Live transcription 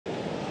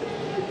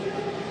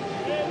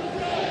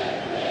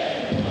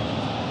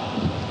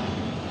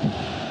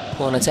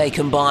Corner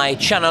taken by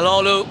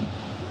Calhanoglu.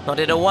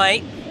 Nodded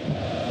away.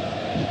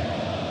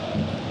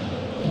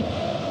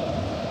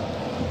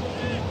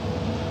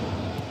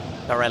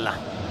 Barella.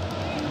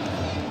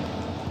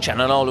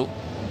 Calhanoglu.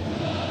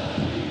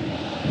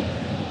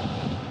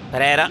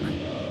 Pereira.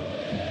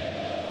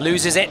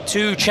 Loses it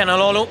to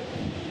Calhanoglu.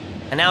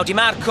 And now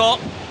Dimarco.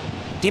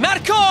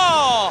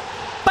 Dimarco!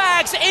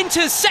 Bags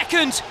into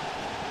second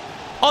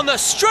on the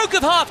stroke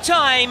of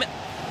half-time.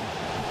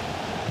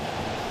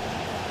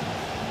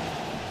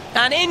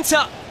 And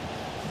Inter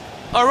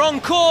are on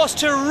course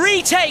to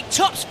retake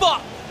top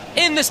spot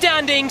in the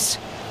standings.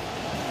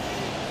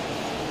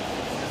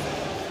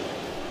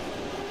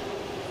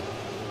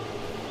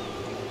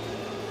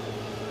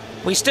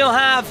 We still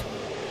have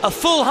a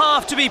full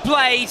half to be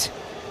played,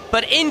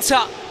 but Inter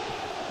are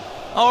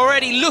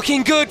already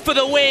looking good for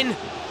the win.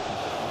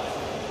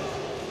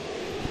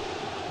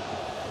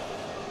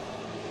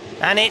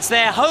 And it's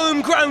their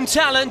homegrown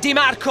talent,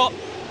 Dimarco,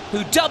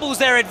 who doubles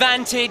their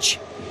advantage.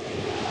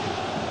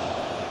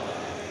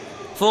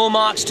 Full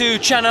marks to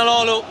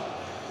Calhanoglu.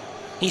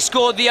 He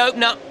scored the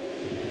opener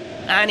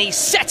and he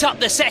set up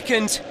the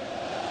second.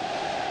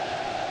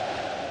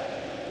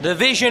 The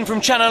vision from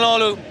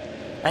Calhanoglu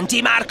and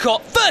Dimarco,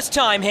 first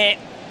time hit.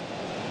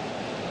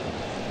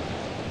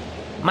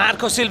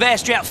 Marco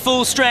Silvestri at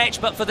full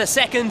stretch, but for the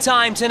second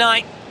time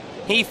tonight,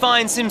 he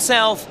finds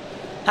himself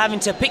having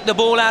to pick the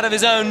ball out of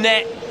his own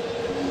net.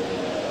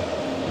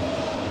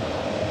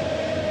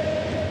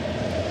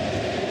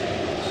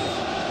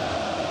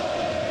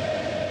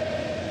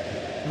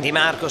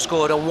 Dimarco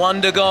scored a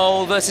wonder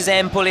goal versus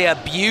Empoli, a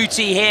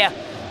beauty here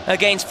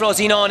against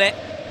Frosinone.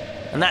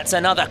 And that's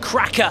another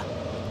cracker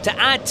to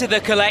add to the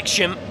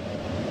collection.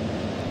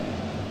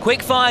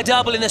 Quick fire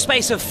double in the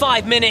space of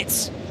 5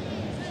 minutes.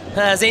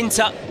 As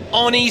Inter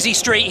on easy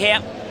street here.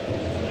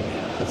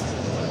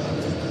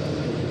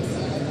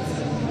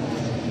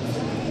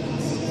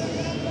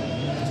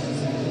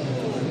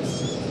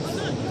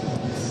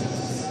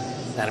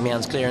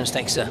 Darmian's clearance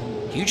takes a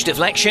huge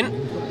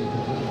deflection.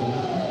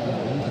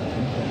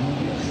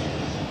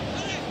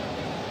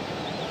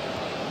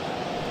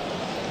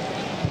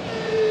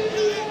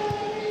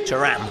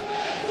 Thuram.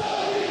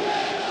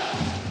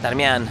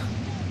 Darmian.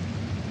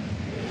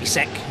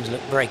 Bisek, who's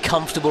looked very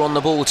comfortable on the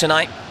ball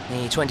tonight.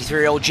 The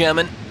 23-year-old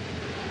German,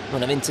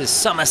 one of Inter's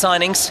summer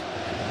signings.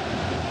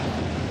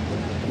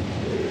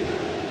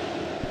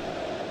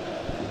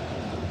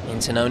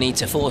 Inter no need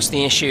to force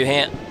the issue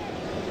here.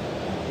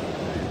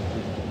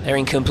 They're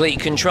in complete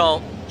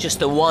control. Just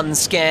the one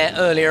scare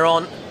earlier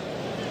on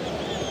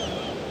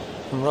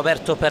from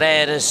Roberto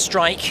Pereira's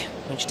strike,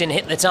 which didn't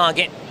hit the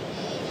target.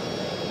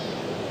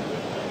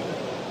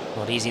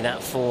 Not easy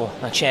that for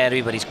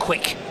Nerazzurri, but he's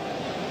quick.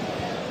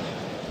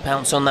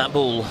 Pounce on that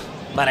ball.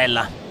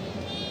 Barella.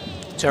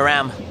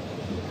 Thuram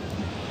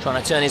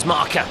trying to turn his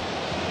marker.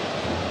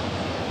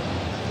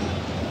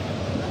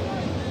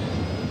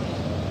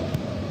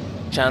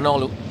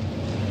 Calhanoglu.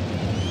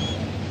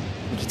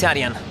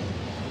 Mkhitaryan.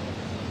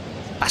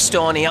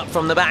 Bastoni up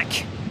from the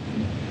back.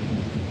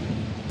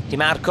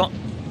 Dimarco.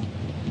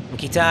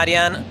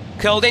 Mkhitaryan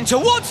curled in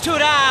towards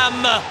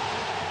Thuram.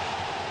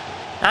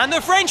 And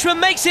the Frenchman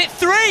makes it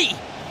 3.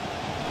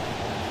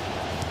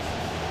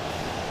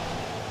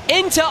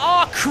 Inter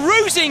are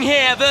cruising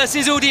here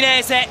versus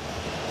Udinese.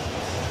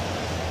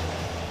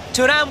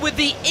 Thuram with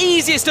the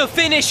easiest of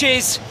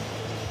finishes.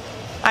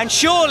 And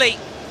surely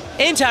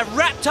Inter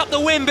wrapped up the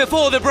win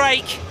before the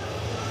break.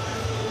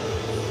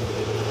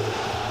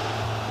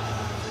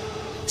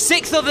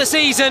 6th of the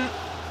season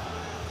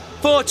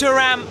for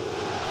Thuram.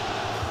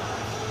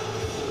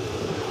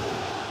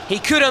 He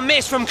could have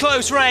missed from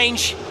close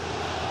range.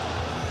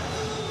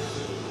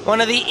 One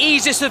of the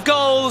easiest of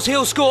goals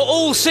he'll score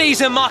all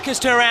season, Marcus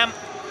Thuram.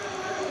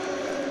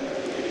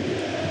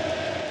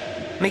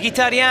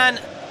 Mkhitaryan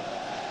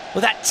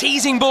with that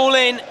teasing ball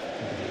in.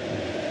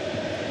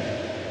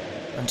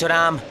 And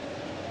Thuram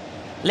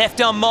left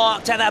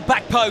unmarked at that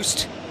back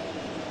post.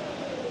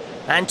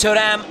 And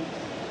Thuram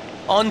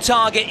on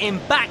target in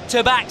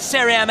back-to-back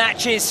Serie A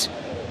matches.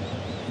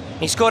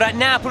 He scored at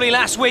Napoli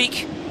last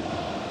week,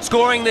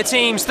 scoring the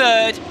team's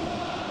 3rd.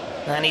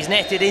 And he's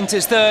netted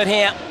Inter's 3rd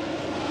here.